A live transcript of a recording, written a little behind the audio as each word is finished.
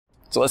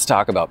So let's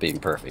talk about being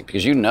perfect,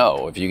 because you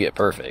know, if you get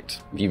perfect,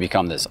 if you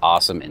become this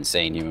awesome,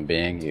 insane human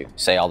being, you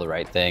say all the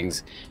right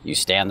things, you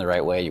stand the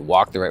right way, you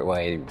walk the right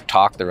way, you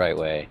talk the right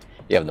way,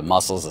 you have the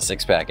muscles, the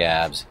six-pack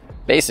abs,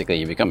 basically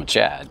you become a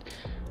Chad,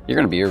 you're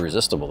gonna be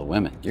irresistible to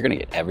women. You're gonna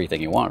get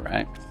everything you want,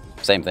 right?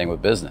 Same thing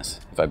with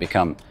business. If I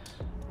become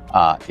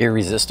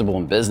irresistible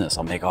in business,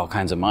 I'll make all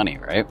kinds of money,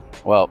 right?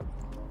 Well,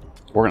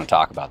 we're gonna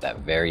talk about that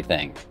very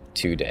thing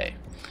today.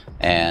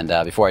 And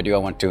before I do, I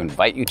want to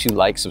invite you to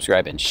like,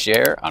 subscribe, and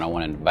share. I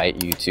want to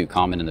invite you to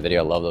comment in the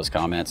video. I love those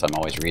comments. I'm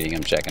always reading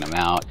them, checking them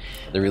out.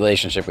 The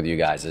relationship with you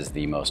guys is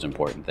the most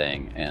important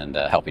thing, and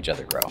help each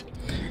other grow.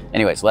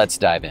 Anyways, let's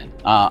dive in.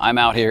 I'm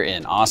out here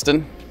in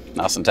Austin,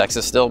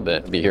 Texas still,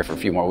 but I'll be here for a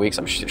few more weeks.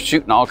 I'm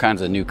shooting all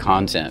kinds of new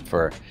content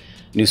for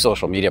new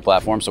social media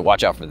platforms, so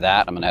watch out for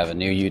that. I'm gonna have a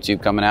new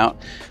YouTube coming out,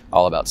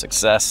 all about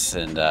success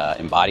and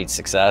embodied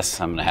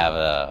success. I'm gonna have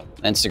a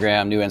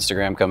new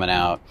Instagram coming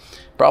out,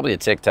 probably a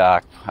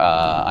TikTok.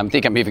 I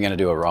think I'm even gonna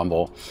do a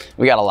Rumble.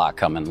 We got a lot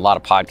coming, a lot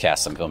of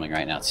podcasts I'm filming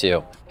right now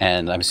too,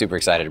 and I'm super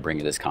excited to bring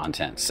you this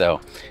content.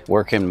 So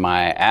working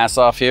my ass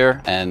off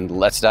here, and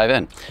let's dive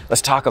in.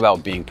 Let's talk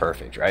about being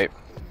perfect, right?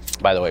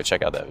 By the way,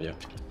 check out that view.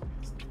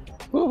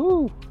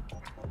 Woohoo!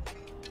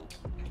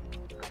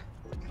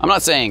 I'm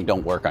not saying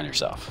don't work on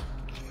yourself.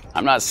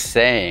 I'm not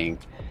saying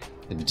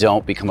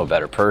don't become a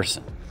better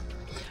person.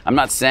 I'm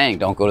not saying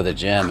don't go to the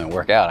gym and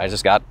work out. I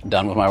just got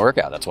done with my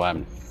workout. That's why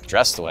I'm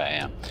dressed the way I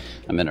am.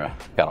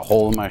 Got a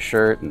hole in my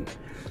shirt, and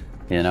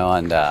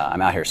I'm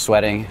out here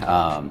sweating.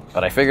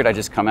 But I figured I'd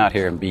just come out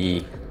here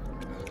and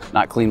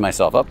not clean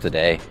myself up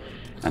today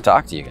and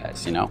talk to you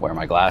guys, wear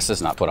my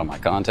glasses, not put on my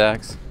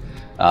contacts,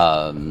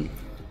 and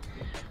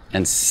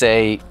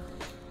say,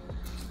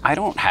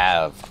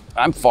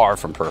 I'm far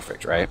from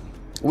perfect, right?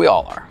 We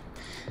all are.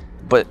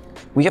 But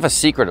we have a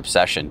secret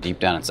obsession deep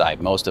down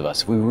inside, most of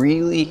us. We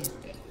really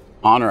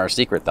honor our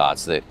secret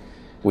thoughts that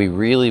we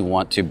really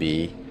want to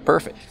be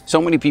perfect.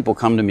 So many people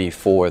come to me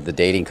for the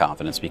dating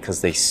confidence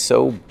because they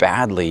so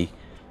badly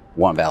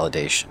want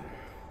validation.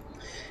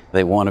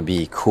 They want to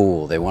be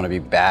cool, they want to be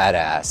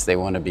badass, they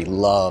want to be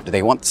loved,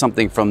 they want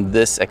something from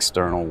this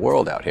external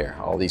world out here.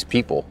 All these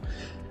people,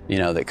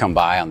 that come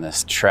by on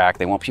this track,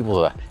 they want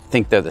people to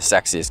think they're the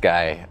sexiest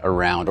guy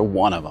around, or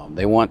one of them.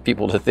 They want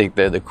people to think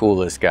they're the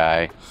coolest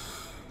guy.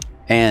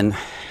 And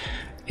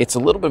it's a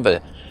little bit of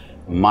a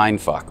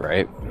mind fuck,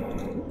 right?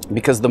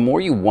 Because the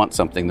more you want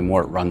something, the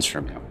more it runs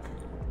from you.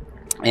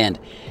 And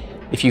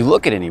if you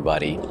look at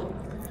anybody,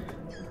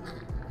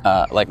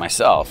 like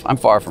myself, I'm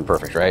far from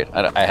perfect, right?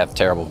 I have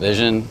terrible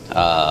vision.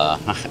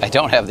 I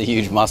don't have the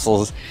huge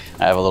muscles.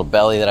 I have a little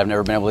belly that I've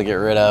never been able to get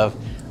rid of.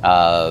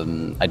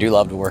 I do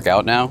love to work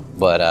out now,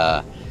 but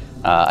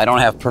I don't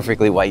have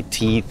perfectly white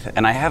teeth,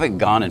 and I haven't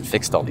gone and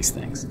fixed all these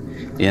things,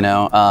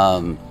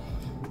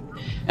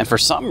 and for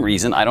some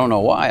reason, I don't know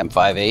why, I'm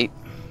 5'8",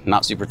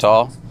 not super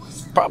tall,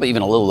 probably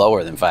even a little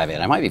lower than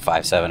 5'8". I might be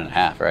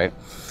 5'7.5", right?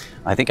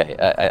 I think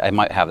I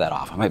might have that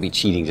off. I might be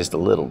cheating just a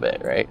little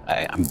bit, right?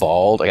 I'm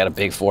bald, I got a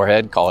big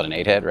forehead, call it an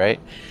 8-head,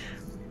 right?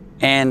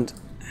 And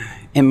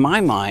in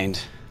my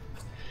mind,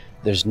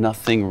 there's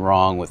nothing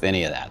wrong with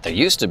any of that. There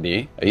used to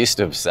be. I used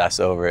to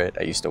obsess over it.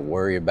 I used to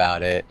worry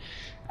about it.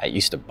 It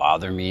used to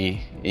bother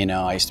me.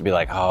 I used to be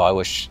like, oh, I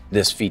wish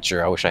this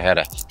feature, I wish I had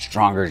a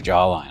stronger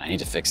jawline. I need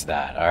to fix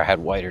that. Or I had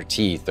whiter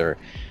teeth, or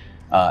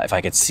if I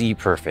could see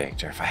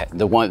perfect, or if I had,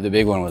 the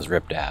big one was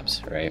ripped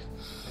abs, right?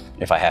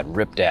 If I had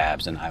ripped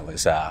abs and I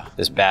was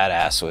this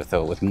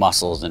badass with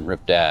muscles and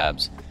ripped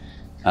abs,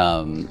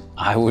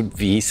 I would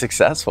be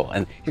successful.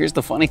 And here's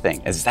the funny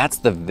thing, is that's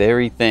the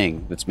very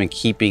thing that's been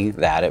keeping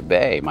that at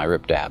bay, my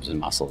ripped abs and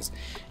muscles,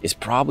 is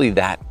probably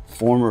that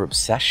former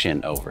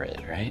obsession over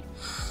it, right?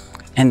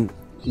 And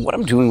what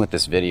I'm doing with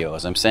this video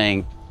is I'm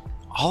saying,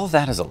 all of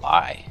that is a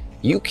lie.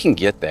 You can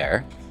get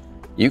there.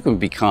 You can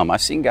become,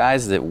 I've seen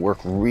guys that work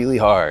really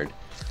hard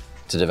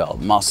to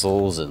develop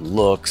muscles and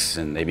looks,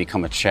 and they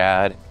become a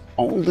Chad,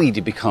 only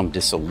to become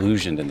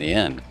disillusioned in the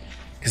end.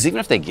 Because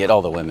even if they get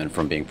all the women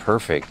from being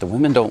perfect, the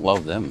women don't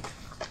love them.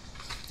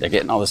 They're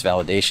getting all this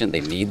validation. They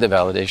need the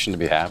validation to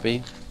be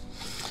happy.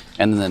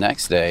 And then the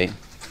next day,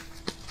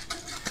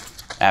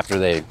 after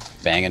they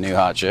bang a new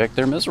hot chick,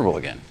 they're miserable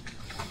again.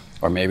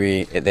 Or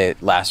maybe they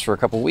last for a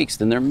couple weeks,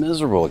 then they're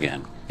miserable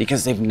again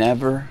because they've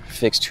never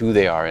fixed who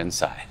they are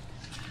inside.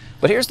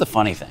 But here's the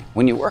funny thing.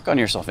 When you work on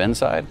yourself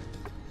inside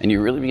and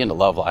you really begin to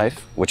love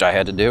life, which I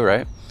had to do,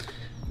 right?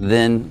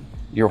 Then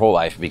your whole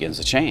life begins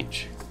to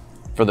change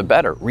for the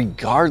better,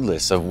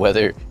 regardless of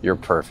whether you're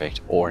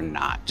perfect or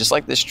not. Just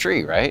like this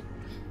tree, right?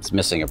 It's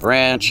missing a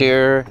branch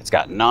here. It's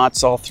got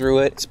knots all through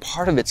it. It's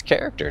part of its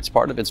character. It's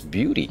part of its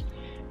beauty.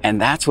 And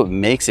that's what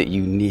makes it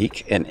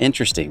unique and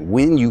interesting,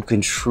 when you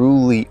can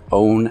truly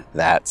own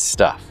that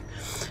stuff.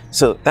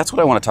 So that's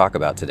what I want to talk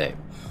about today.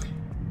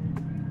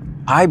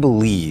 I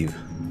believe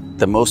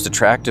the most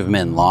attractive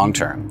men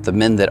long-term, the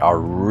men that are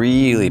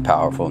really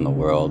powerful in the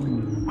world,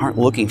 aren't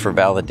looking for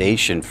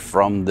validation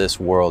from this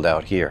world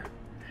out here.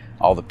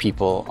 All the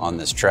people on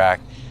this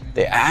track,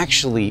 they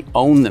actually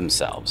own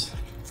themselves.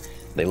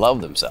 They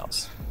love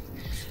themselves.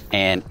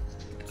 And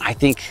I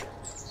think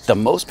the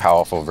most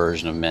powerful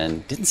version of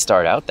men didn't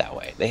start out that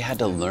way. They had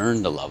to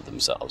learn to love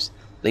themselves.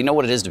 They know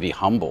what it is to be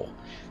humble.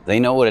 They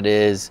know what it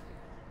is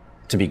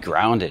to be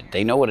grounded.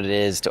 They know what it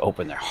is to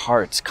open their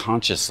hearts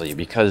consciously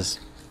because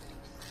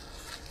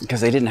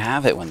they didn't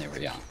have it when they were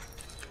young,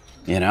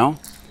 you know?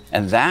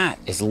 And that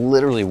is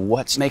literally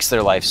what makes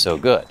their life so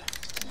good.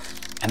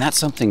 And that's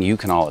something you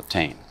can all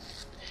obtain.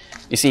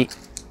 You see,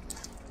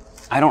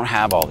 I don't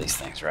have all these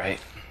things, right?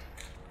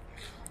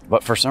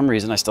 But for some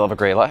reason, I still have a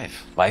great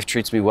life. Life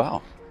treats me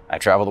well. I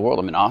travel the world.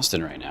 I'm in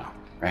Austin right now,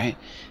 right?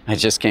 I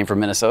just came from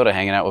Minnesota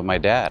hanging out with my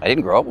dad. I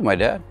didn't grow up with my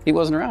dad. He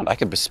wasn't around. I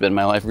could spend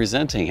my life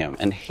resenting him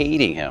and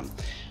hating him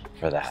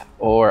for that.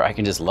 Or I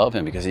can just love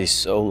him because he's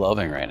so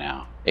loving right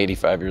now.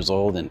 85 years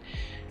old, and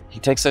he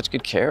takes such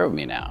good care of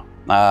me now.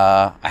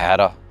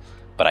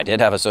 But I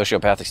did have a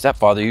sociopathic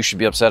stepfather. You should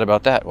be upset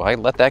about that. Well, I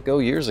let that go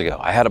years ago.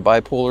 I had a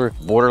bipolar,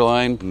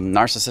 borderline,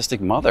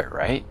 narcissistic mother,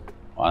 right?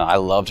 Well, I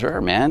loved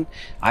her, man.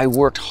 I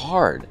worked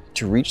hard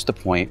to reach the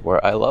point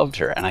where I loved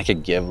her and I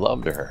could give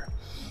love to her.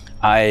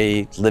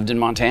 I lived in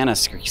Montana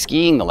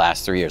skiing the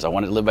last 3 years. I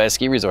wanted to live by a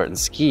ski resort and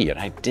ski, and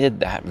I did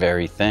that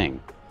very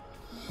thing.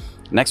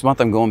 Next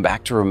month, I'm going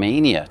back to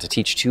Romania to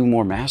teach 2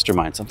 more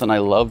masterminds, something I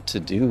love to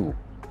do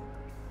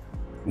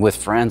with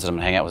friends. I'm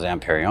gonna hang out with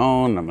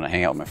Zamparion. I'm gonna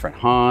hang out with my friend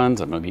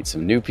Hans. I'm gonna meet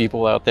some new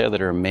people out there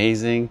that are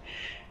amazing.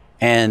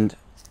 And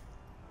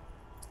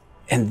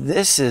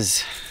this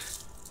is,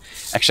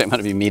 actually I'm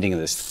gonna be meeting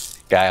this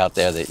guy out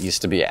there that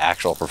used to be an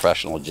actual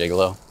professional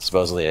gigolo,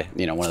 supposedly,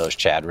 you know, one of those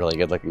Chad, really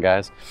good looking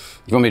guys.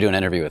 If you want me to do an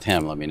interview with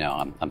him, let me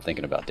know. I'm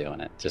thinking about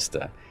doing it, just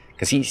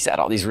because he's had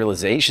all these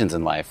realizations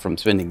in life from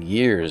spending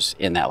years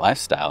in that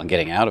lifestyle and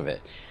getting out of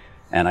it.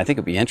 And I think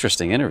it'd be an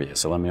interesting interview,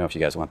 so let me know if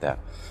you guys want that.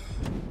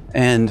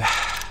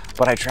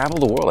 But I travel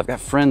the world. I've got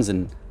friends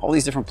in all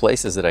these different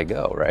places that I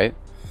go, right?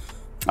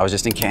 I was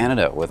just in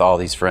Canada with all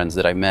these friends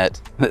that I met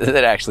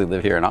that actually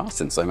live here in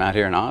Austin. So I'm out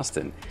here in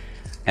Austin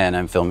and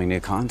I'm filming new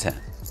content.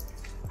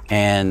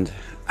 And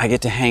I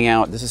get to hang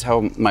out. This is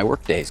how my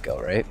work days go,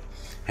 right?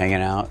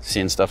 Hanging out,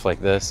 seeing stuff like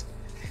this.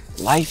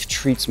 Life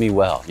treats me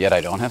well, yet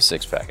I don't have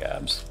six-pack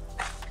abs.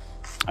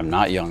 I'm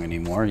not young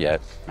anymore,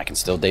 yet I can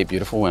still date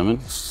beautiful women.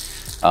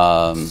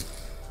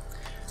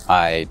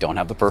 I don't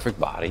have the perfect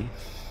body.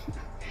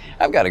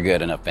 I've got a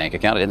good enough bank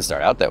account. I didn't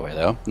start out that way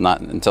though. Not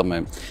until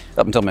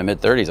up until my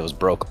mid-30s, I was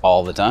broke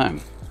all the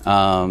time.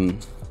 I've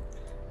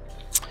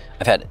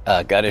had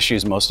gut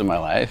issues most of my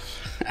life.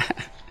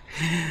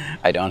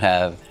 I don't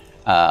have,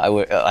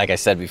 like I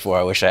said before,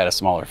 I wish I had a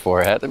smaller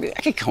forehead. I mean,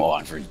 I could go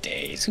on for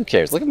days. Who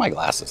cares? Look at my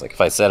glasses. Like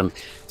if I set them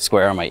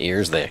square on my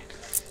ears, they,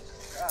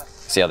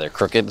 see how they're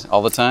crooked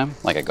all the time?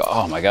 Like I go,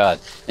 oh my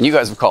God. And you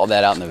guys have called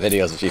that out in the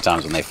videos a few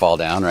times when they fall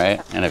down,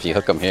 right? And if you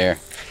hook them here.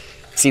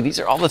 See, these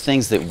are all the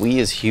things that we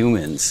as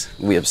humans,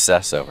 we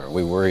obsess over,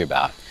 we worry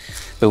about.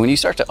 But when you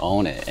start to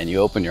own it and you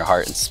open your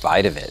heart in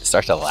spite of it,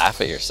 start to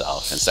laugh at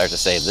yourself and start to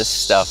say, this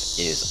stuff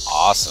is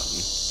awesome.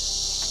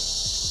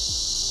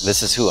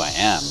 This is who I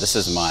am. This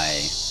is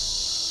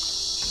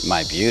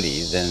my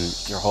beauty. Then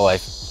your whole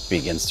life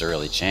begins to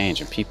really change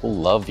and people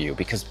love you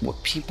because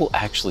what people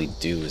actually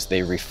do is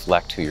they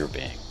reflect who you're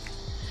being.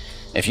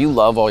 If you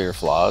love all your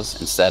flaws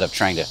instead of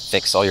trying to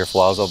fix all your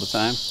flaws all the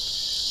time,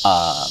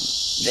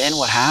 then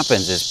what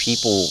happens is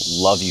people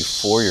love you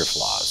for your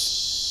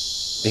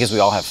flaws because we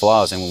all have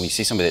flaws. And when we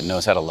see somebody that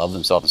knows how to love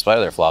themselves in spite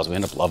of their flaws, we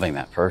end up loving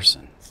that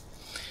person.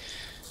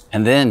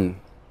 And then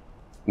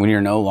when you're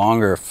no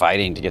longer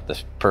fighting to get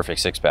the perfect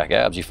six-pack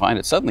abs, you find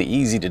it suddenly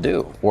easy to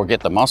do, or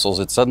get the muscles.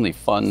 It's suddenly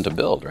fun to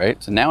build,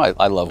 right? So now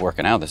I love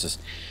working out. This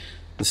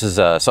is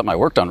something I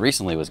worked on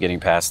recently, was getting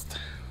past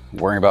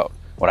worrying about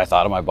what I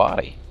thought of my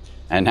body.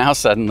 And now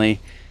suddenly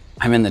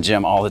I'm in the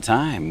gym all the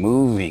time,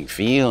 moving,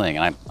 feeling,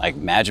 and I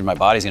imagine my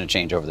body's gonna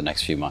change over the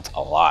next few months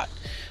a lot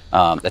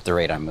at the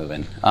rate I'm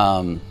moving.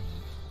 So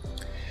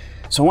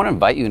I wanna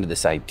invite you into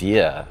this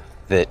idea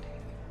that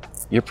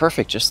you're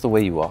perfect just the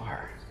way you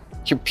are.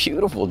 You're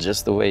beautiful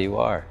just the way you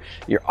are.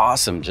 You're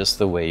awesome just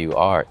the way you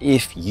are.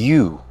 If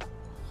you,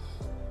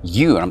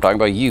 and I'm talking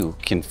about you,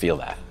 can feel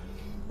that.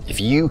 If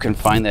you can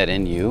find that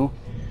in you,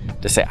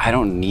 to say, I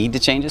don't need to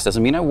change this,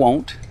 doesn't mean I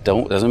won't.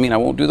 Doesn't mean I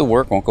won't do the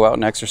work, won't go out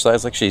and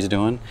exercise like she's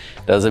doing.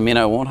 Doesn't mean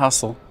I won't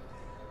hustle.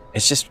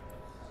 It's just,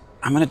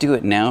 I'm gonna do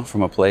it now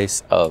from a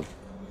place of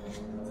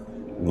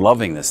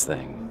loving this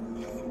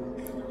thing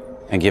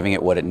and giving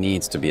it what it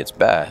needs to be its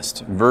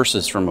best,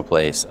 versus from a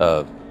place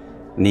of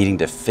needing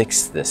to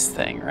fix this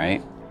thing,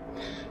 right?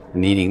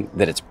 Needing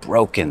that it's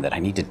broken, that I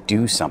need to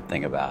do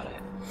something about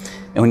it.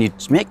 And when you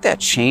make that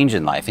change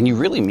in life, and you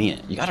really mean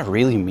it, you gotta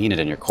really mean it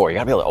in your core. You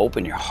gotta be able to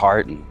open your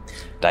heart and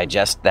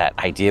digest that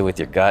idea with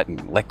your gut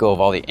and let go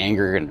of all the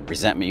anger and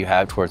resentment you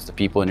have towards the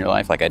people in your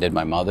life, like I did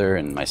my mother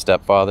and my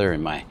stepfather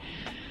and my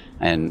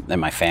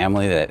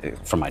family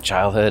that from my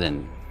childhood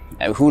and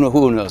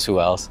who knows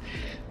who else.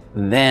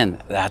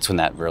 Then that's when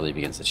that really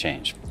begins to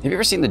change. Have you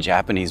ever seen the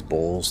Japanese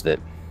bowls that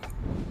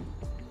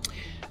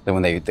Then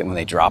when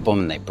they drop them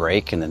and they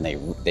break, and then they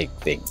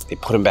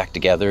put them back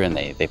together, and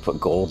they put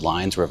gold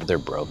lines wherever they're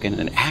broken,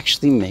 and it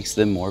actually makes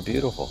them more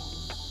beautiful.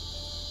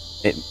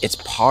 It's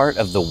part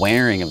of the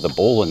wearing of the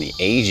bowl and the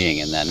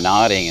aging and the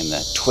knotting and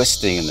the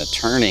twisting and the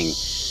turning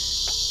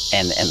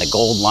and the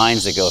gold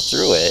lines that go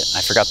through it.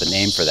 I forgot the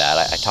name for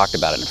that. I talked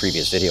about it in a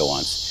previous video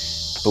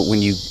once. But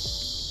when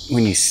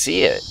you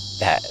see it,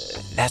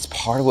 that's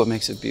part of what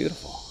makes it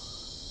beautiful.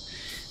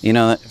 You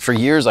know, for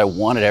years I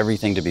wanted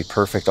everything to be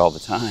perfect all the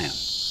time.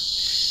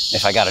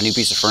 If I got a new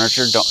piece of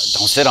furniture, don't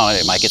sit on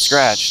it, it might get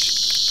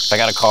scratched. If I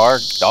got a car, I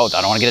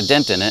don't want to get a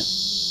dent in it.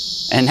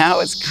 And now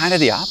it's kind of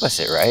the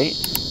opposite, right?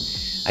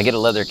 I get a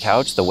leather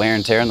couch, the wear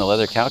and tear on the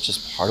leather couch is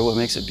part of what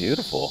makes it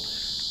beautiful.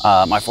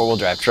 My four-wheel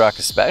drive truck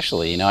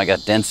especially, you know, I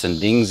got dents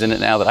and dings in it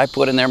now that I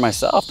put in there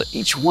myself, that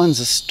each one's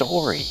a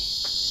story.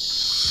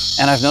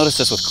 And I've noticed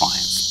this with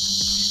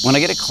clients. When I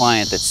get a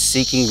client that's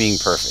seeking being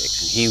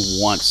perfect, and he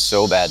wants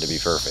so bad to be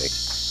perfect,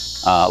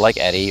 like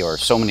Eddie or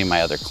so many of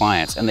my other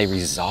clients, and they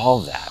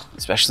resolve that,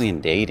 especially in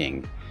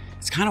dating,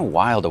 it's kind of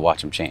wild to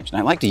watch them change. And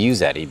I like to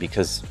use Eddie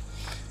because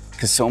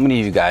so many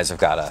of you guys have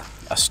got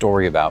a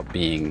story about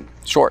being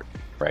short,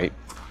 right?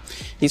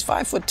 He's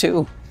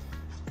 5'2",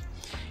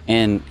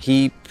 and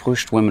he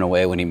pushed women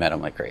away when he met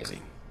them like crazy.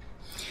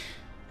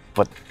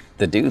 But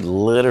the dude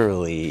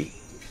literally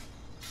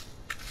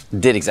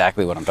did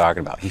exactly what I'm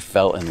talking about. He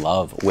fell in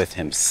love with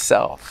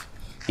himself.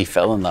 He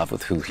fell in love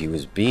with who he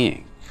was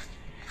being.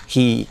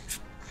 He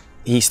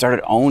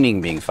started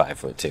owning being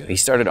 5'2". He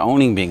started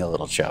owning being a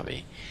little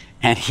chubby,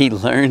 and he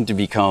learned to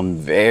become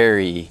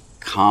very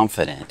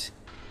confident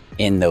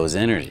in those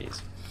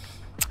energies.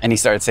 And he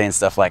started saying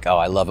stuff like, oh,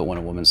 I love it when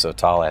a woman's so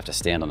tall I have to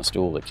stand on a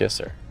stool to kiss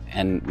her.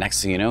 And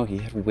next thing you know, he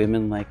had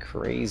women like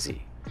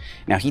crazy.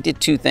 Now, he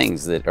did two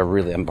things that are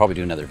really, I'm probably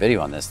doing another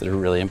video on this, that are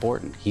really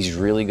important. He's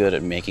really good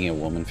at making a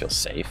woman feel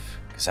safe,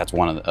 because that's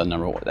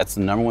that's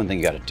the number one thing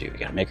you gotta do. You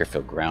gotta make her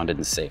feel grounded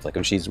and safe. Like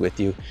when she's with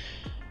you,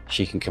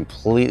 she can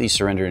completely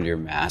surrender into your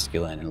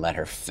masculine and let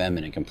her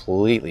feminine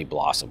completely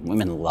blossom.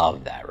 Women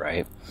love that,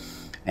 right?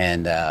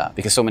 And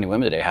because so many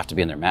women today have to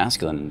be in their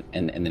masculine,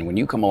 and then when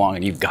you come along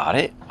and you've got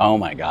it, oh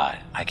my God,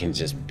 I can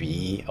just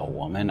be a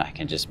woman, I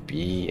can just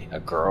be a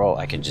girl,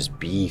 I can just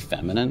be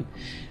feminine.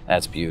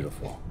 That's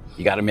beautiful.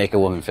 You gotta make a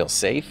woman feel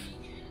safe.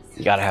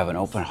 You gotta have an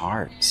open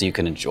heart so you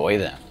can enjoy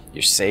them.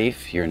 You're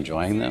safe, you're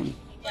enjoying them.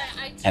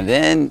 And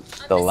then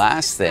the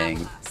last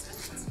thing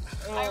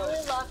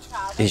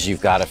is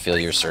you've gotta feel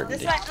your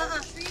certainty,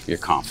 your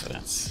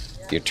confidence,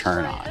 your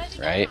turn on,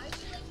 right?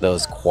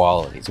 Those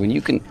qualities. When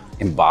you can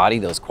embody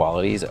those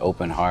qualities,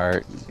 open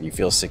heart, you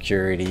feel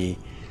security,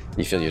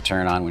 you feel your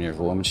turn on when you're a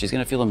woman, she's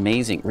gonna feel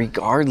amazing,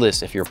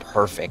 regardless if you're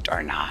perfect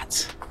or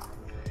not.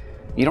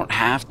 You don't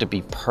have to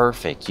be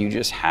perfect, you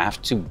just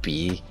have to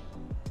be.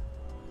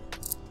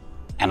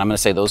 And I'm gonna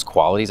say those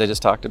qualities I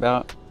just talked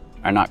about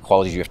are not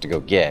qualities you have to go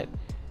get.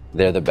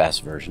 They're the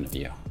best version of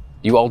you.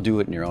 You all do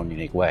it in your own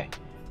unique way.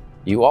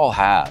 You all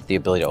have the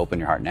ability to open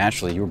your heart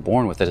naturally. You were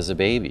born with it as a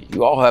baby.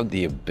 You all have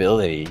the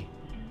ability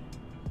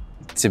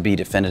to be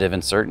definitive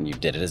and certain. You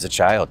did it as a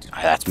child.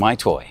 That's my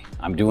toy.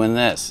 I'm doing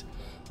this.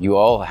 You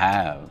all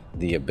have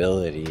the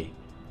ability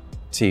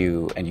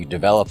to, and you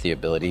develop the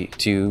ability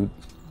to,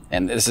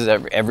 and this is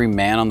every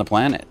man on the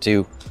planet,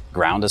 to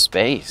ground a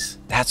space.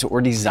 That's what we're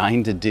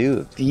designed to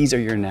do. These are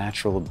your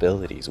natural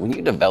abilities. When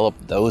you develop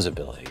those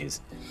abilities,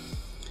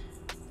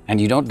 and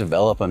you don't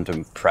develop them to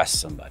impress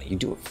somebody, you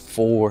do it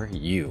for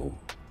you.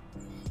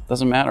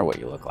 Doesn't matter what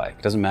you look like.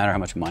 It doesn't matter how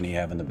much money you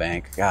have in the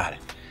bank. God.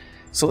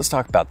 So let's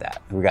talk about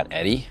that. We got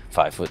Eddie,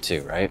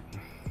 5'2", right?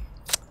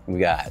 We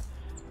got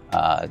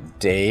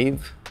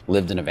Dave,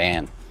 lived in a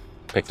van,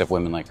 picked up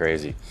women like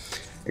crazy.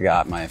 We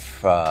got my,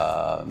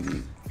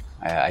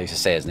 I used to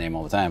say his name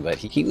all the time, but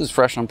he was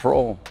fresh on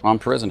parole, on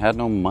prison, had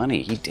no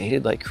money. He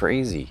dated like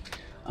crazy.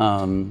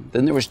 Then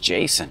there was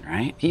Jason,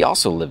 right? He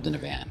also lived in a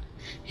van.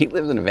 He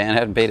lived in a van,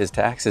 hadn't paid his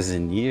taxes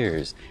in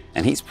years,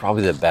 and he's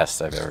probably the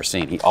best I've ever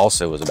seen. He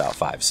also was about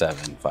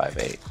 5'7",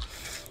 5'8".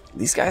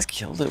 These guys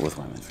killed it with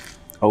women.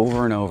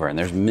 Over and over, and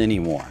there's many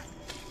more.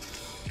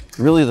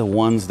 Really, the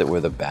ones that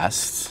were the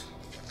best,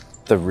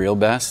 the real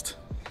best,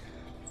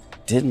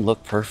 didn't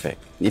look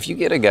perfect. If you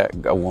get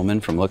a woman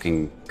from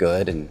looking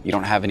good and you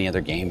don't have any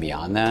other game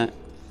beyond that,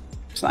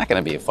 it's not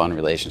gonna be a fun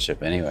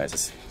relationship anyways.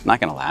 It's not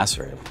gonna last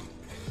very long.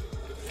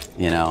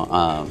 You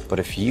know, but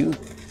if you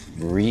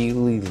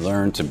really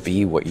learn to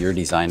be what you're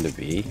designed to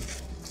be,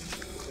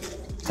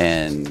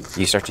 and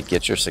you start to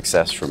get your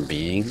success from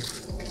being,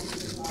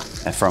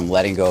 and from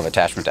letting go of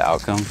attachment to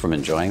outcome, from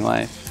enjoying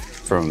life,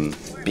 from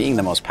being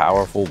the most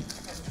powerful,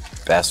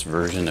 best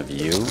version of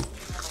you,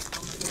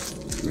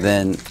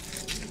 then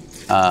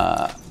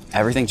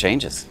everything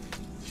changes.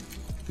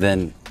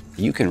 Then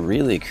you can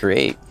really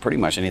create pretty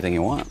much anything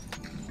you want.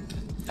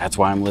 That's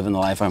why I'm living the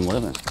life I'm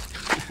living.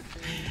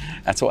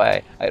 That's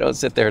why I don't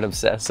sit there and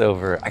obsess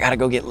over, I gotta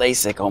go get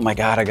LASIK, oh my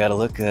God, I gotta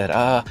look good.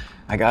 I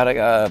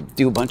gotta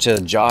do a bunch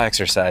of jaw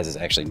exercises.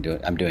 Actually,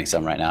 I'm doing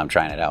some right now, I'm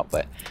trying it out,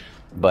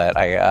 but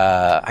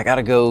I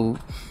gotta go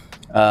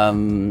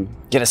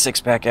get a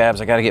six-pack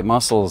abs. I got to get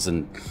muscles,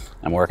 and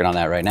I'm working on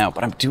that right now.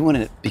 But I'm doing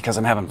it because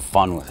I'm having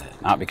fun with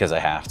it, not because I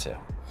have to.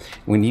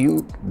 When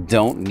you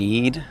don't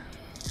need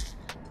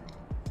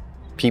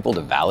people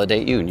to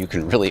validate you and you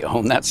can really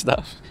own that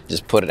stuff,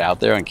 just put it out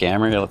there on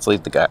camera. Let's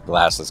leave the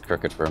glasses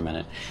crooked for a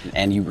minute.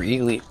 And you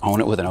really own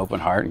it with an open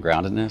heart and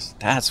groundedness.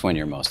 That's when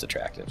you're most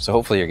attractive. So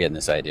hopefully you're getting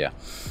this idea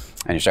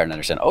and you're starting to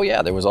understand, oh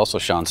yeah, there was also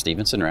Sean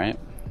Stevenson, right?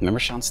 Remember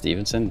Sean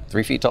Stevenson,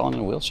 3 feet tall and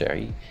in a wheelchair.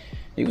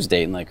 He was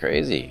dating like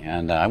crazy.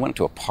 And I went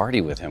to a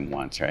party with him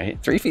once,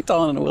 right? 3 feet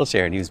tall and in a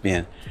wheelchair, and he was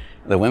being,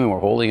 the women were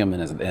holding him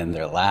in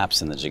their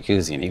laps in the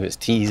jacuzzi, and he was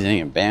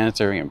teasing and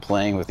bantering and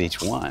playing with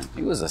each one.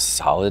 He was a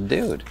solid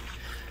dude.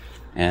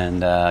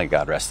 And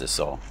God rest his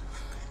soul.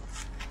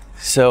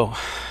 So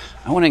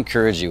I want to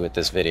encourage you with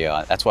this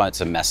video. That's why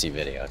it's a messy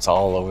video. It's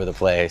all over the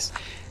place.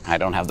 I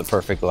don't have the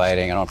perfect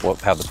lighting. I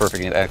don't have the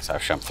perfect, actually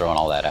I'm throwing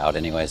all that out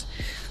anyways.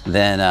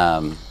 Then I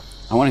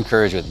want to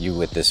encourage you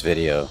with this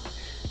video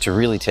to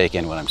really take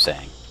in what I'm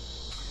saying.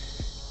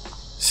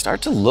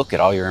 Start to look at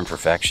all your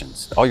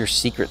imperfections, all your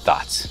secret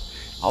thoughts,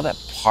 all that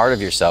part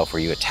of yourself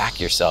where you attack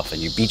yourself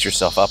and you beat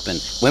yourself up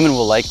and women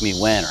will like me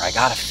when, or I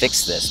gotta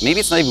fix this. Maybe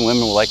it's not even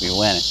women will like me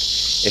when.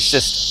 It's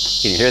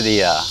just, can you hear the,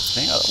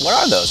 what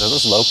are those? Are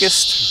those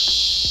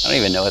locusts? I don't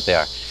even know what they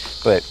are.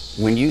 But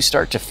when you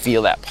start to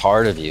feel that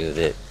part of you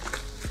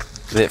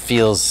that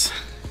feels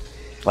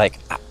like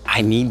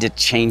I need to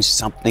change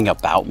something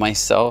about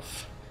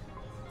myself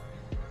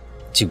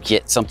to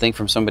get something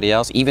from somebody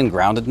else, even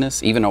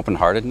groundedness, even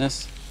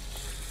open-heartedness,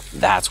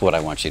 that's what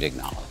I want you to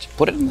acknowledge.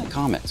 Put it in the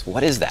comments.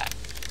 What is that?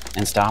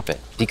 And stop it.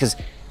 Because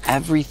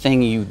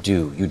everything you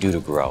do to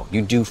grow.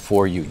 You do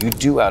for you. You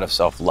do out of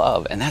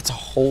self-love. And that's a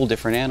whole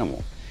different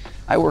animal.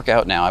 I work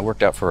out now. I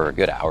worked out for a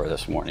good hour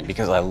this morning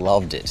because I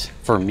loved it.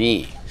 For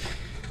me.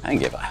 I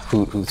didn't give a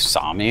hoot who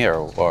saw me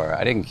or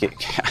I didn't get,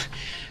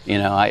 you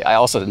know, I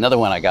also, another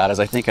one I got is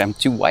I think I'm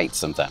too white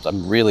sometimes.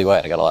 I'm really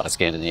white. I got a lot of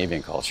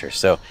Scandinavian culture.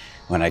 So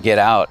when I get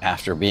out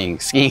after being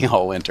skiing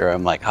all winter,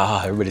 I'm like,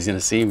 everybody's going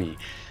to see me.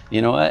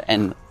 You know what?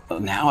 And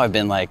now I've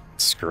been like,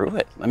 screw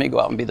it. Let me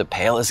go out and be the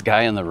palest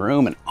guy in the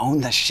room and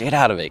own the shit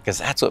out of it, because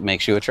that's what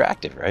makes you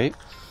attractive, right?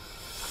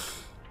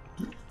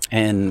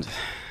 And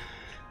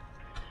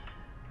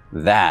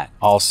that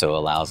also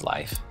allows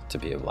life to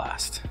be a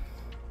blast.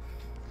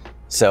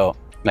 So,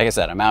 like I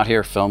said, I'm out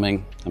here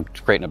filming. I'm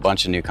creating a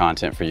bunch of new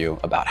content for you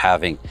about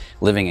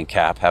living in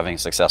CAP, having a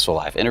successful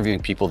life,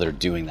 interviewing people that are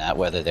doing that,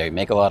 whether they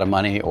make a lot of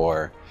money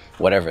or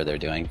whatever they're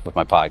doing with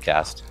my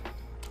podcast.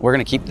 We're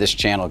gonna keep this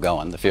channel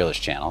going, the Fearless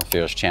channel. The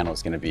Fearless channel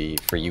is gonna be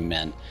for you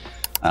men.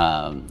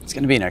 It's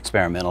gonna be an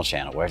experimental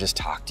channel where I just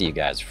talk to you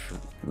guys for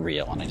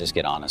real and I just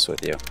get honest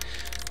with you.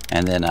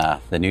 And then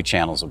the new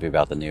channels will be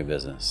about the new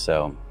business.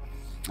 So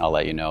I'll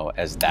let you know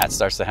as that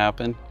starts to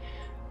happen.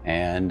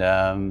 And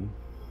I'm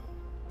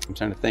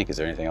trying to think, is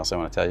there anything else I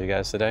want to tell you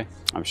guys today?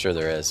 I'm sure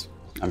there is.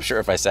 I'm sure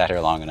if I sat here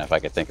long enough, I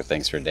could think of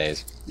things for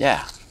days.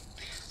 Yeah.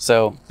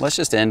 So let's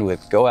just end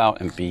with go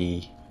out and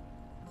be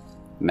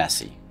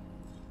messy.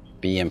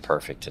 Be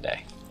imperfect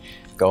today.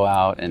 Go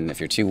out, and if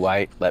you're too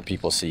white, let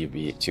people see you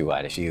be too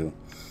white.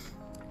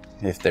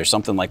 If there's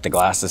something like the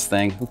glasses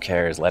thing, who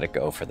cares? Let it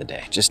go for the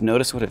day. Just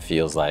notice what it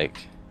feels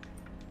like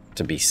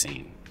to be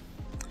seen.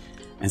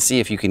 And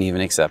see if you can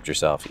even accept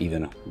yourself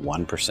even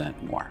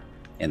 1% more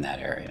in that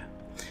area.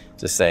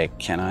 Just say,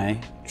 can I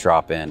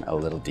drop in a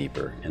little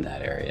deeper in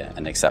that area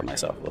and accept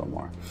myself a little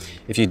more?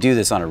 If you do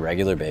this on a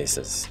regular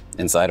basis,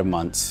 inside of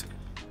months,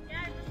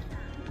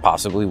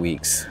 possibly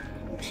weeks,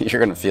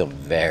 you're gonna feel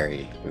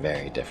very,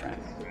 very different.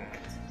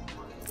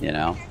 You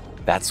know,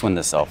 that's when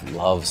the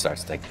self-love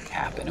starts to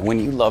happen. And when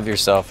you love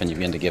yourself and you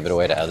begin to give it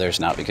away to others,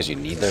 not because you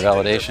need their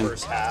validation,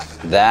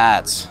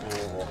 that's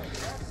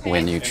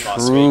when you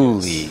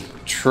truly,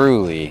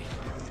 truly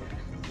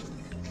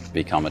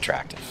become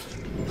attractive.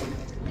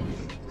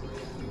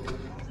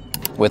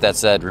 With that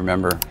said,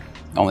 remember,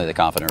 only the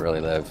confident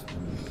really live.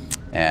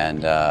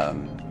 And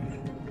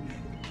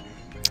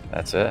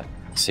that's it.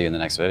 See you in the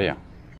next video.